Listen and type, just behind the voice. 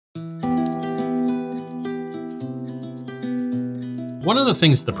One of the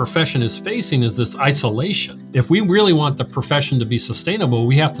things the profession is facing is this isolation. If we really want the profession to be sustainable,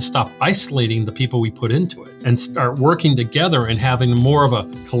 we have to stop isolating the people we put into it and start working together and having more of a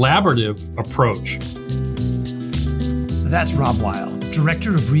collaborative approach. That's Rob Weil,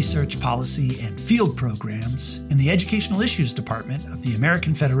 Director of Research Policy and Field Programs in the Educational Issues Department of the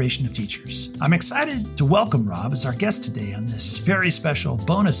American Federation of Teachers. I'm excited to welcome Rob as our guest today on this very special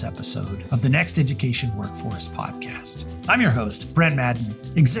bonus episode of the Next Education Workforce podcast. I'm your host, Brent Madden,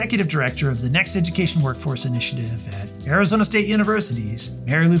 Executive Director of the Next Education Workforce Initiative at Arizona State University's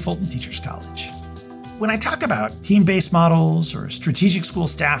Mary Lou Fulton Teachers College. When I talk about team-based models or strategic school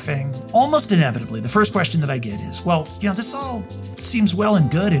staffing, almost inevitably, the first question that I get is, this all seems well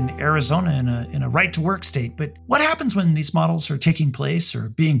and good in Arizona in a right-to-work state, but what happens when these models are taking place or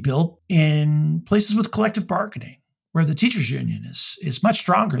being built in places with collective bargaining, where the teachers union is much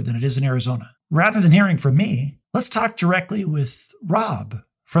stronger than it is in Arizona? Rather than hearing from me, let's talk directly with Rob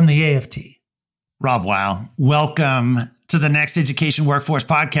from the AFT. Rob Weil, welcome to the Next Education Workforce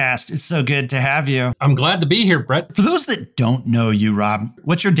podcast. It's so good to have you. I'm glad to be here, Brett. For those that don't know you, Rob,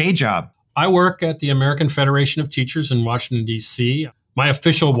 what's your day job? I work at the American Federation of Teachers in Washington, D.C. My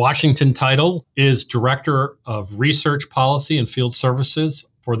official Washington title is Director of Research Policy and Field Services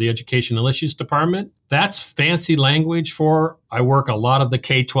for the Educational Issues Department. That's fancy language for I work a lot of the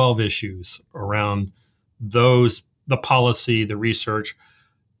K-12 issues around those, the policy, the research.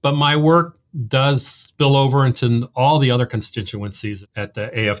 But my work does spill over into all the other constituencies at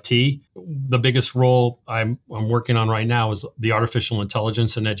the AFT. The biggest role I'm working on right now is the artificial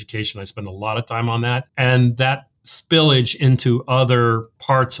intelligence in education. I spend a lot of time on that. And that spillage into other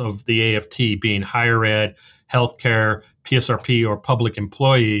parts of the AFT, being higher ed, healthcare, PSRP, or public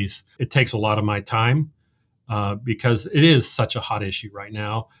employees, it takes a lot of my time because it is such a hot issue right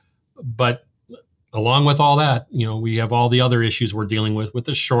now. But along with all that, we have all the other issues we're dealing with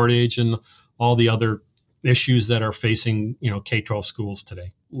the shortage and all the other issues that are facing, K-12 schools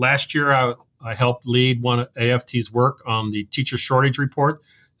today. Last year, I helped lead one of AFT's work on the teacher shortage report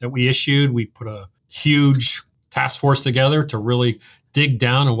that we issued. We put a huge task force together to really dig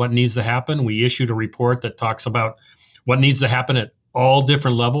down on what needs to happen. We issued a report that talks about what needs to happen at all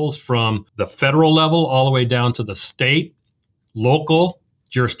different levels, from the federal level all the way down to the state, local,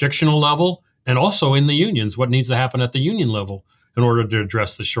 jurisdictional level, and also in the unions, what needs to happen at the union level in order to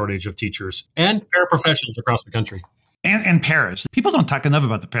address the shortage of teachers and paraprofessionals across the country. And paras. People don't talk enough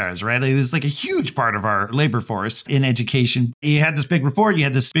about the paras, right? It's like a huge part of our labor force in education. You had this big report, you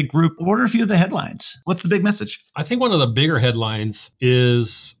had this big group. What are a few of the headlines? What's the big message? I think one of the bigger headlines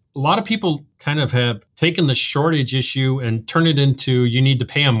is a lot of people kind of have taken the shortage issue and turned it into you need to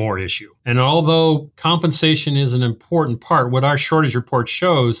pay them more issue. And although compensation is an important part, what our shortage report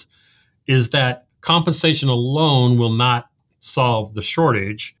shows is that compensation alone will not solve the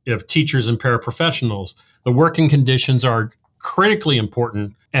shortage of teachers and paraprofessionals. The working conditions are critically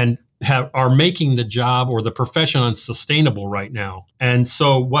important and are making the job or the profession unsustainable right now. And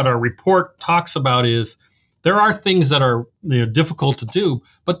so what our report talks about is there are things that are difficult to do,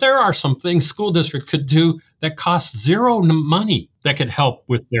 but there are some things school districts could do that cost zero money that could help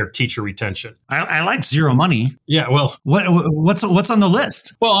with their teacher retention. I like zero money. Yeah, well, what's on the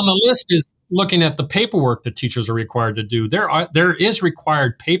list? Well, on the list is looking at the paperwork that teachers are required to do. There is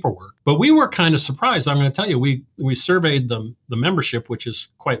required paperwork, but we were kind of surprised. I'm going to tell you, we surveyed the membership, which is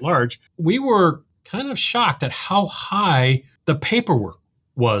quite large. We were kind of shocked at how high the paperwork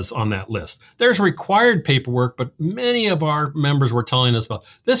was on that list. There's required paperwork, but many of our members were telling us, well,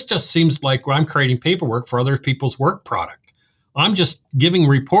 this just seems like I'm creating paperwork for other people's work product. I'm just giving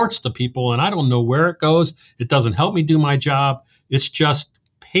reports to people and I don't know where it goes. It doesn't help me do my job. It's just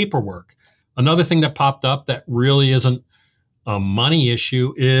paperwork. Another thing that popped up that really isn't a money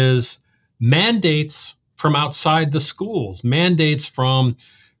issue is mandates from outside the schools, mandates from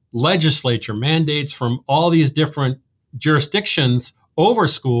legislature, mandates from all these different jurisdictions over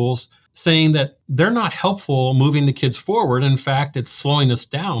schools saying that they're not helpful moving the kids forward. In fact, it's slowing us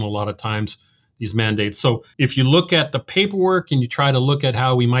down a lot of times, these mandates. So if you look at the paperwork and you try to look at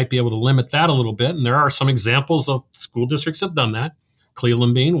how we might be able to limit that a little bit, and there are some examples of school districts that have done that,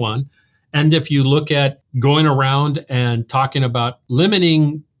 Cleveland being one. And if you look at going around and talking about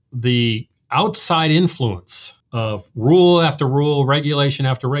limiting the outside influence of rule after rule, regulation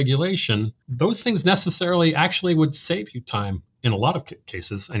after regulation, those things necessarily actually would save you time in a lot of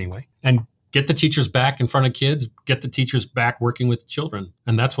cases anyway, and get the teachers back in front of kids, get the teachers back working with children.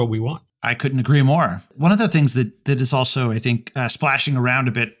 And that's what we want. I couldn't agree more. One of the things that is also, I think, splashing around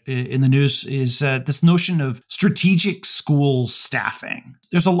a bit in the news is this notion of strategic school staffing.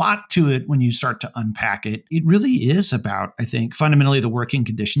 There's a lot to it when you start to unpack it. It really is about, I think, fundamentally the working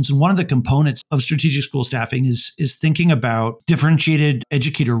conditions. And one of the components of strategic school staffing is thinking about differentiated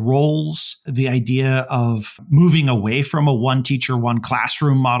educator roles, the idea of moving away from a one teacher, one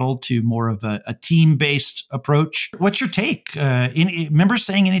classroom model to more of a team-based approach. What's your take? Remember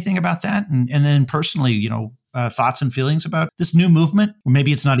saying anything about that? And then personally, thoughts and feelings about this new movement? Or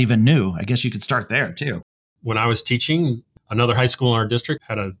maybe it's not even new. I guess you could start there too. When I was teaching, another high school in our district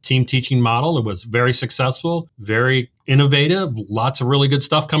had a team teaching model. It was very successful, very innovative, lots of really good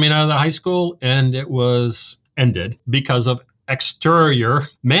stuff coming out of the high school. And it was ended because of exterior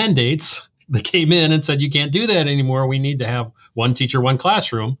mandates that came in and said, you can't do that anymore. We need to have one teacher, one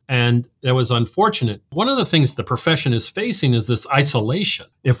classroom. And it was unfortunate. One of the things the profession is facing is this isolation.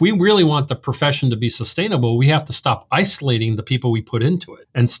 If we really want the profession to be sustainable, we have to stop isolating the people we put into it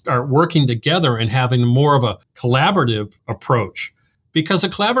and start working together and having more of a collaborative approach. Because a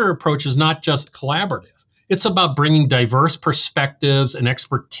collaborative approach is not just collaborative. It's about bringing diverse perspectives and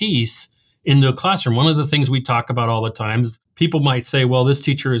expertise into a classroom. One of the things we talk about all the time is people might say, well, this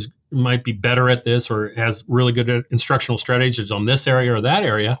teacher might be better at this or has really good instructional strategies on this area or that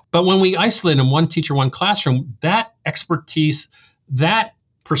area. But when we isolate them, one teacher, one classroom, that expertise, that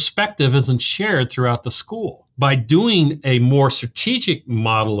perspective isn't shared throughout the school. By doing a more strategic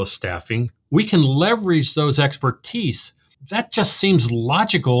model of staffing, we can leverage those expertise. That just seems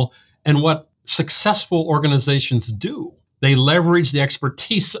logical and what successful organizations do. They leverage the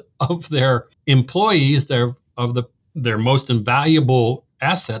expertise of their employees, their most invaluable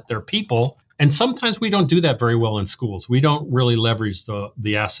asset, their people. And sometimes we don't do that very well in schools. We don't really leverage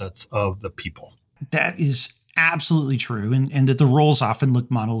the assets of the people. That is absolutely true. And that the roles often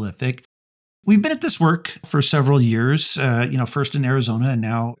look monolithic. We've been at this work for several years, first in Arizona and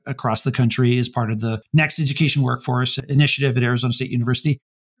now across the country as part of the Next Education Workforce Initiative at Arizona State University.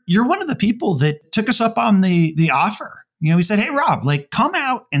 You're one of the people that took us up on the offer. We said, hey, Rob, come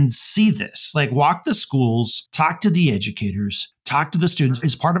out and see this, walk the schools, talk to the educators, talk to the students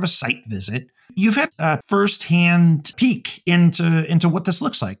as part of a site visit. You've had a firsthand peek into what this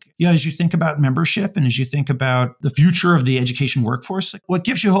looks like. As you think about membership and as you think about the future of the education workforce, what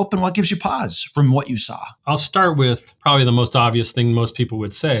gives you hope and what gives you pause from what you saw? I'll start with probably the most obvious thing most people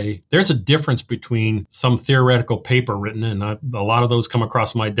would say. There's a difference between some theoretical paper written, and a lot of those come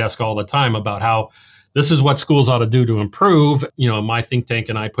across my desk all the time about how this is what schools ought to do to improve. My think tank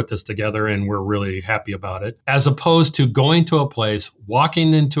and I put this together and we're really happy about it. As opposed to going to a place,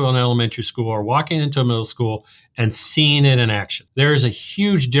 walking into an elementary school or walking into a middle school and seeing it in action. There is a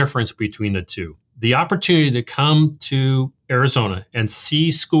huge difference between the two. The opportunity to come to Arizona and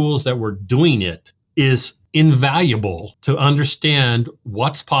see schools that were doing it is invaluable to understand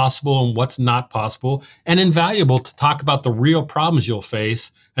what's possible and what's not possible, and invaluable to talk about the real problems you'll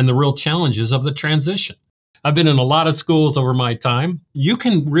face and the real challenges of the transition. I've been in a lot of schools over my time. You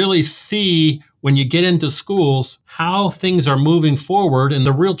can really see when you get into schools how things are moving forward and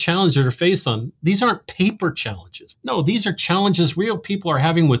the real challenges they're faced on. These aren't paper challenges. No, these are challenges real people are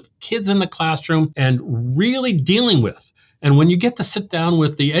having with kids in the classroom and really dealing with. And when you get to sit down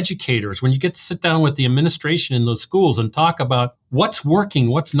with the educators, when you get to sit down with the administration in those schools and talk about what's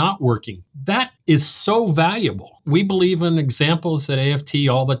working, what's not working, that is so valuable. We believe in examples at AFT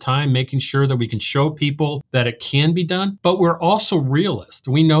all the time, making sure that we can show people that it can be done, but we're also realists.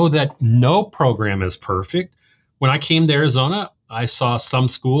 We know that no program is perfect. When I came to Arizona, I saw some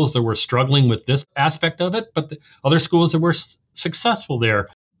schools that were struggling with this aspect of it, but the other schools that were successful there.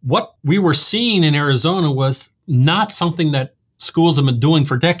 What we were seeing in Arizona was not something that schools have been doing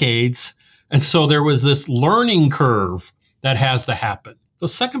for decades. And so there was this learning curve that has to happen. The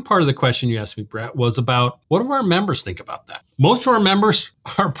second part of the question you asked me, Brett, was about what do our members think about that? Most of our members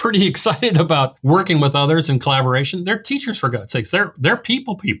are pretty excited about working with others in collaboration. They're teachers, for God's sakes. They're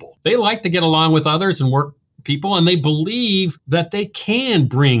people. They like to get along with others and work people, and they believe that they can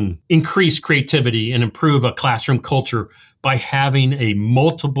bring increased creativity and improve a classroom culture by having a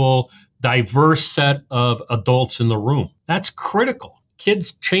multiple, diverse set of adults in the room. That's critical.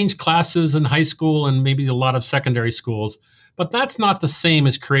 Kids change classes in high school and maybe a lot of secondary schools, but that's not the same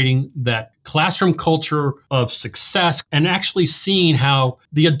as creating that classroom culture of success and actually seeing how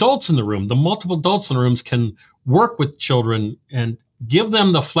the adults in the room, the multiple adults in the rooms, can work with children and give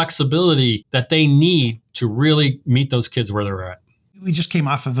them the flexibility that they need to really meet those kids where they're at. We just came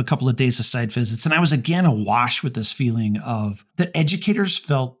off of a couple of days of site visits, and I was again awash with this feeling of that educators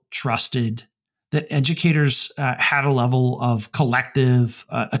felt trusted, that educators had a level of collective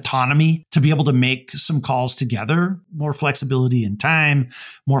autonomy to be able to make some calls together, more flexibility in time,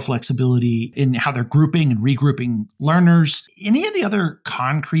 more flexibility in how they're grouping and regrouping learners. Any of the other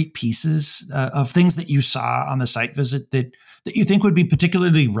concrete pieces of things that you saw on the site visit that you think would be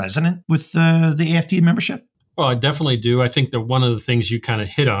particularly resonant with the AFT membership? Well, I definitely do. I think that one of the things you kind of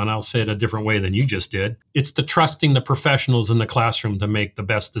hit on, I'll say it a different way than you just did, it's the trusting the professionals in the classroom to make the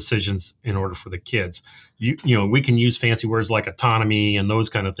best decisions in order for the kids. You know, we can use fancy words like autonomy and those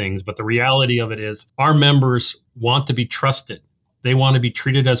kind of things, but the reality of it is our members want to be trusted. They want to be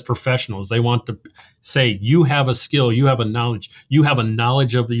treated as professionals. They want to say, you have a skill, you have a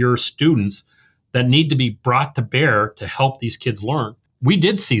knowledge of your students that need to be brought to bear to help these kids learn. We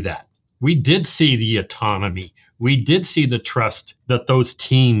did see that. We did see the autonomy. We did see the trust that those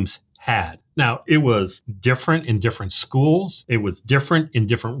teams had. Now, it was different in different schools. It was different in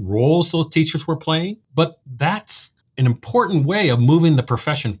different roles those teachers were playing. But that's an important way of moving the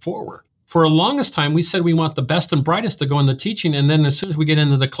profession forward. For the longest time, we said we want the best and brightest to go into teaching. And then as soon as we get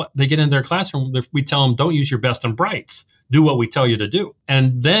into they get into their classroom, we tell them, don't use your best and brights. Do what we tell you to do.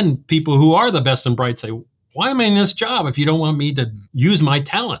 And then people who are the best and brights say, why am I in this job if you don't want me to use my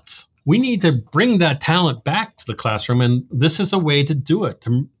talents? We need to bring that talent back to the classroom. And this is a way to do it,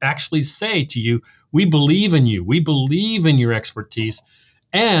 to actually say to you, we believe in you. We believe in your expertise.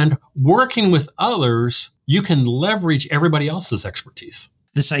 And working with others, you can leverage everybody else's expertise.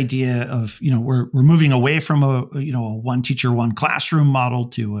 This idea of, we're moving away from a one teacher, one classroom model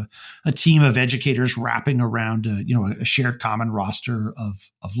to a team of educators wrapping around a shared common roster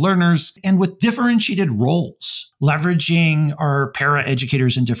of learners and with differentiated roles, leveraging our para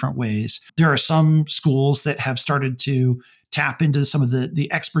educators in different ways. There are some schools that have started to tap into some of the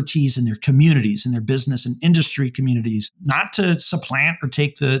expertise in their communities, in their business and industry communities, not to supplant or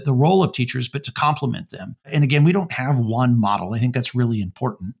take the role of teachers, but to complement them. And again, we don't have one model. I think that's really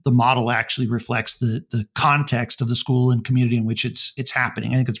important. The model actually reflects the context of the school and community in which it's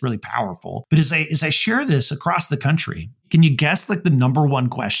happening. I think it's really powerful. But as I share this across the country, can you guess like the number one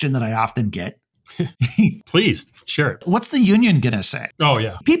question that I often get? Please, sure. What's the union going to say? Oh,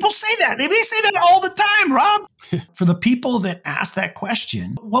 yeah. People say that. They may say that all the time, Rob. For the people that ask that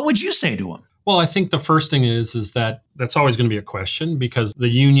question, what would you say to them? Well, I think the first thing is that that's always going to be a question because the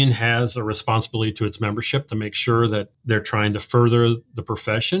union has a responsibility to its membership to make sure that they're trying to further the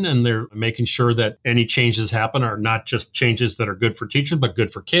profession and they're making sure that any changes happen are not just changes that are good for teachers, but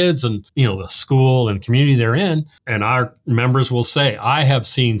good for kids and, the school and community they're in. And our members will say, I have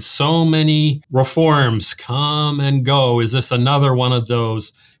seen so many reforms come and go. Is this another one of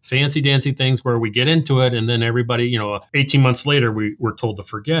those fancy dancy things where we get into it and then everybody, 18 months later, we're told to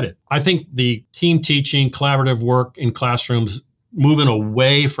forget it. I think the team teaching, collaborative work in classrooms, moving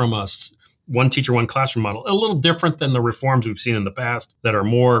away from us one teacher, one classroom model, a little different than the reforms we've seen in the past that are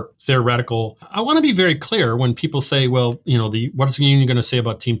more theoretical. I want to be very clear when people say, well, what is the union going to say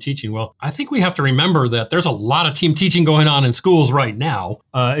about team teaching? Well, I think we have to remember that there's a lot of team teaching going on in schools right now.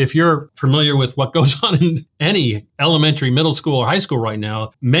 If you're familiar with what goes on in any elementary, middle school, or high school right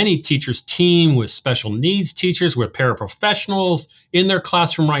now, many teachers team with special needs teachers, with paraprofessionals in their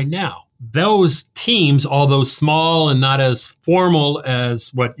classroom right now. Those teams, although small and not as formal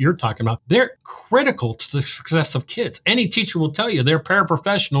as what you're talking about, they're critical to the success of kids. Any teacher will tell you their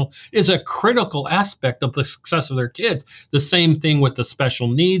paraprofessional is a critical aspect of the success of their kids. The same thing with the special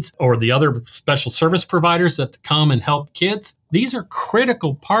needs or the other special service providers that come and help kids. These are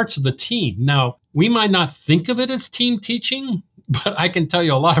critical parts of the team. Now, we might not think of it as team teaching, but I can tell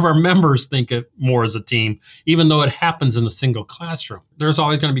you a lot of our members think it more as a team, even though it happens in a single classroom. There's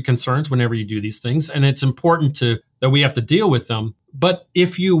always going to be concerns whenever you do these things, and it's important that we have to deal with them. But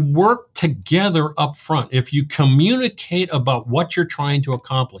if you work together up front, if you communicate about what you're trying to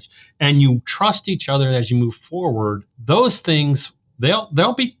accomplish, and you trust each other as you move forward, those things,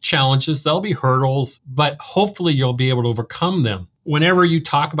 there'll be challenges, there'll be hurdles, but hopefully you'll be able to overcome them. Whenever you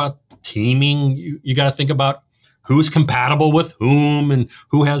talk about teaming, you got to think about who's compatible with whom and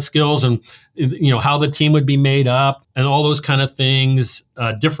who has skills and, how the team would be made up and all those kind of things,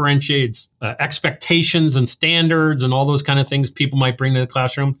 differentiates expectations and standards and all those kind of things people might bring to the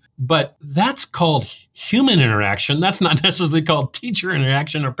classroom. But that's called human interaction. That's not necessarily called teacher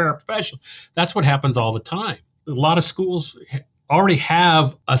interaction or paraprofessional. That's what happens all the time. A lot of schools already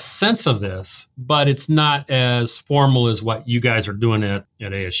have a sense of this, but it's not as formal as what you guys are doing at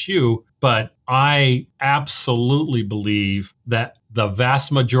ASU. But I absolutely believe that the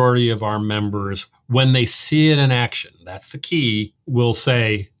vast majority of our members, when they see it in action, that's the key, will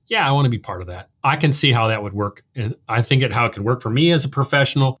say, yeah, I want to be part of that. I can see how that would work. And I think how it can work for me as a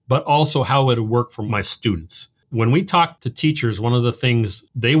professional, but also how it would work for my students. When we talk to teachers, one of the things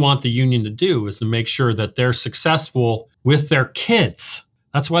they want the union to do is to make sure that they're successful with their kids.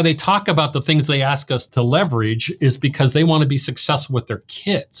 That's why they talk about the things they ask us to leverage, is because they want to be successful with their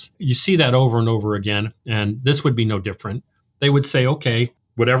kids. You see that over and over again, and this would be no different. They would say, okay,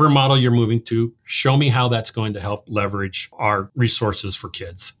 whatever model you're moving to, show me how that's going to help leverage our resources for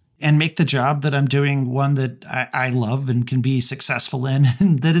kids. And make the job that I'm doing one that I love and can be successful in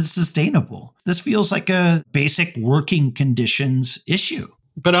and that is sustainable. This feels like a basic working conditions issue.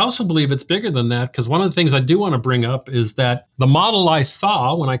 But I also believe it's bigger than that, because one of the things I do want to bring up is that the model I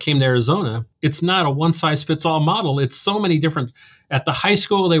saw when I came to Arizona, it's not a one-size-fits-all model. It's so many different. At the high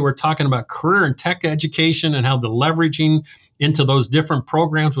school, they were talking about career and tech education and how the leveraging into those different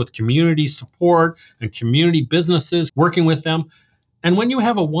programs with community support and community businesses, working with them. And when you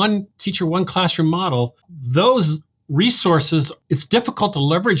have a one teacher, one classroom model, those resources, it's difficult to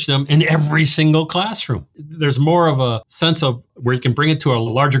leverage them in every single classroom. There's more of a sense of where you can bring it to a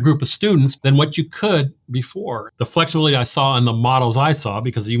larger group of students than what you could before. The flexibility I saw in the models I saw,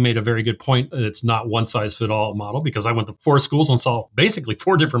 because you made a very good point, it's not one size fit all model, because I went to 4 schools and saw basically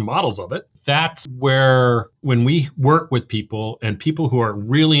 4 different models of it. That's where, when we work with people and people who are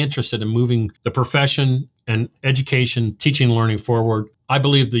really interested in moving the profession and education, teaching and learning forward, I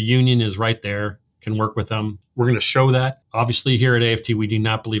believe the union is right there, can work with them. We're going to show that. Obviously, here at AFT, we do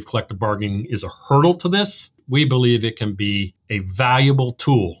not believe collective bargaining is a hurdle to this. We believe it can be a valuable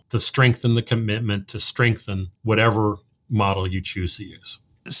tool to strengthen the commitment, to strengthen whatever model you choose to use.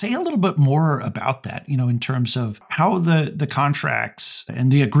 Say a little bit more about that, in terms of how the contracts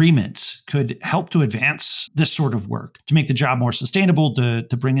and the agreements could help to advance this sort of work, to make the job more sustainable,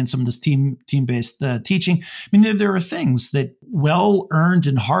 to bring in some of this team-based teaching. I mean, there are things that well-earned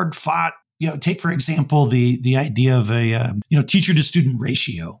and hard-fought, take, for example, the idea of a teacher to student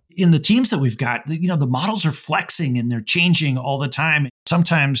ratio. In the teams that we've got, the models are flexing and they're changing all the time.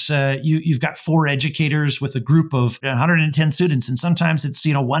 Sometimes you've got 4 educators with a group of 110 students, and sometimes it's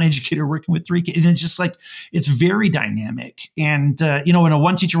one educator working with 3 kids. And it's just like, it's very dynamic. And in a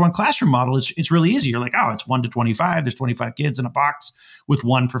one teacher, one classroom model, it's really easy. You're like, oh, it's 1 to 25. There's 25 kids in a box with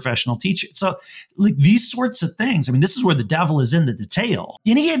 1 professional teacher. So like these sorts of things, I mean, this is where the devil is in the detail.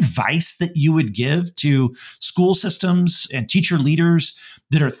 Any advice that you would give to school systems and teacher leaders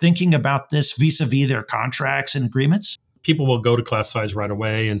that are thinking about this vis-a-vis their contracts and agreements? People will go to class size right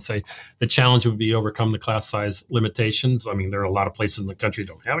away and say the challenge would be overcome the class size limitations. I mean, there are a lot of places in the country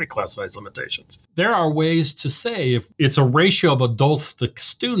that don't have any class size limitations. There are ways to say if it's a ratio of adults to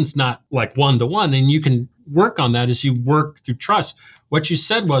students, not like 1-to-1, and you can work on that as you work through trust. What you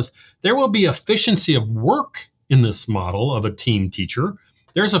said was there will be efficiency of work in this model of a team teacher.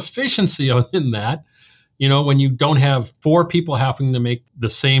 There's efficiency in that. When you don't have 4 people having to make the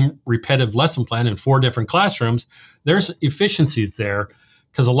same repetitive lesson plan in 4 different classrooms, there's efficiencies there.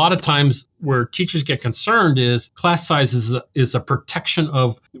 Because a lot of times where teachers get concerned is class size is a protection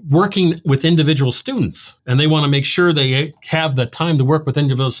of working with individual students. And they want to make sure they have the time to work with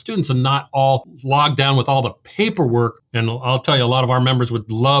individual students and not all logged down with all the paperwork. And I'll tell you, a lot of our members would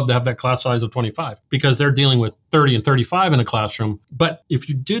love to have that class size of 25 because they're dealing with 30 and 35 in a classroom. But if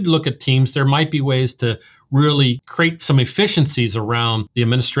you did look at teams, there might be ways to really create some efficiencies around the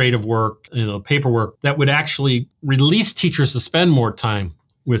administrative work, paperwork that would actually release teachers to spend more time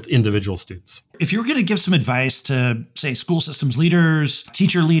with individual students. If you were going to give some advice to, say, school systems leaders,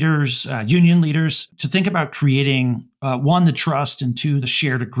 teacher leaders, union leaders, to think about creating, 1, the trust, and 2, the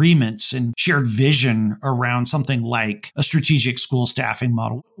shared agreements and shared vision around something like a strategic school staffing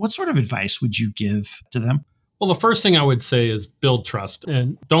model, what sort of advice would you give to them? Well, the first thing I would say is build trust,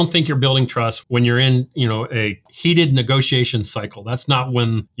 and don't think you're building trust when you're in, a heated negotiation cycle. That's not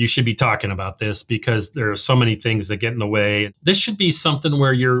when you should be talking about this, because there are so many things that get in the way. This should be something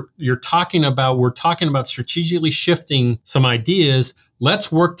where we're talking about strategically shifting some ideas.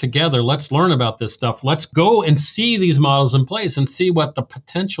 Let's work together. Let's learn about this stuff. Let's go and see these models in place and see what the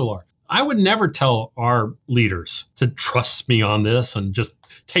potential are. I would never tell our leaders to trust me on this and just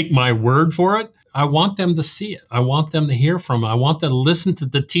take my word for it. I want them to see it. I want them to hear from it. I want them to listen to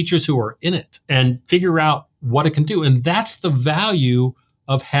the teachers who are in it and figure out what it can do. And that's the value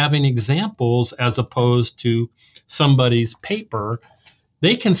of having examples as opposed to somebody's paper.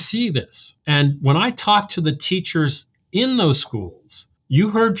 They can see this. And when I talk to the teachers in those schools, you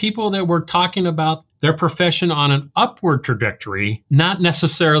heard people that were talking about their profession on an upward trajectory, not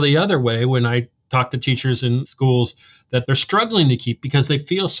necessarily the other way when I talk to teachers in schools that they're struggling to keep because they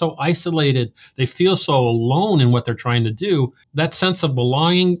feel so isolated. They feel so alone in what they're trying to do. That sense of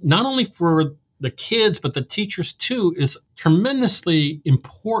belonging, not only for the kids, but the teachers too, is tremendously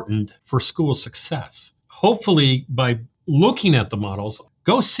important for school success. Hopefully, by looking at the models,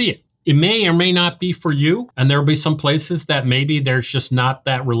 go see it. It may or may not be for you, and there will be some places that maybe there's just not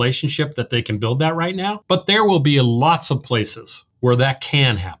that relationship that they can build that right now. But there will be lots of places where that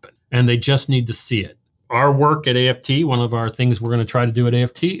can happen, and they just need to see it. Our work at AFT, one of our things we're going to try to do at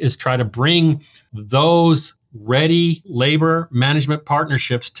AFT is try to bring those ready labor management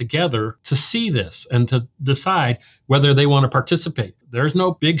partnerships together to see this and to decide whether they want to participate. There's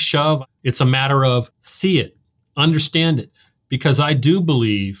no big shove. It's a matter of see it, understand it, because I do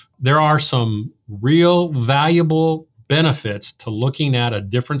believe there are some real valuable benefits to looking at a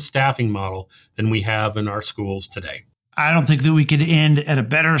different staffing model than we have in our schools today. I don't think that we could end at a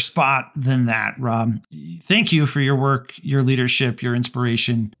better spot than that, Rob. Thank you for your work, your leadership, your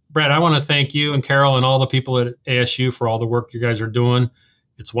inspiration. Brett, I want to thank you and Carol and all the people at ASU for all the work you guys are doing.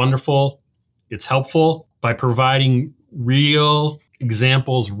 It's wonderful. It's helpful by providing real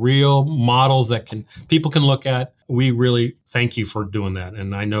examples, real models that people can look at. We really thank you for doing that.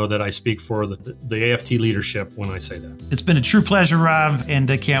 And I know that I speak for the AFT leadership when I say that. It's been a true pleasure, Rob, and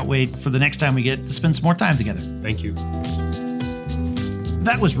I can't wait for the next time we get to spend some more time together. Thank you.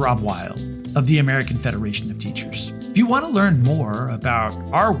 That was Rob Weil of the American Federation of Teachers. If you want to learn more about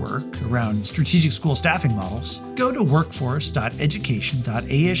our work around strategic school staffing models, go to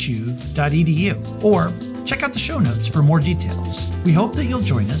workforce.education.asu.edu or check out the show notes for more details. We hope that you'll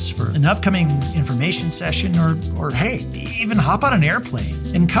join us for an upcoming information session or hey, even hop on an airplane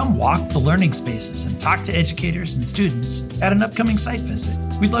and come walk the learning spaces and talk to educators and students at an upcoming site visit.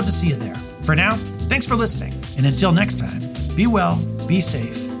 We'd love to see you there. For now, thanks for listening. And until next time, be well, be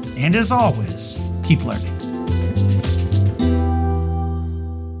safe, and as always, keep learning.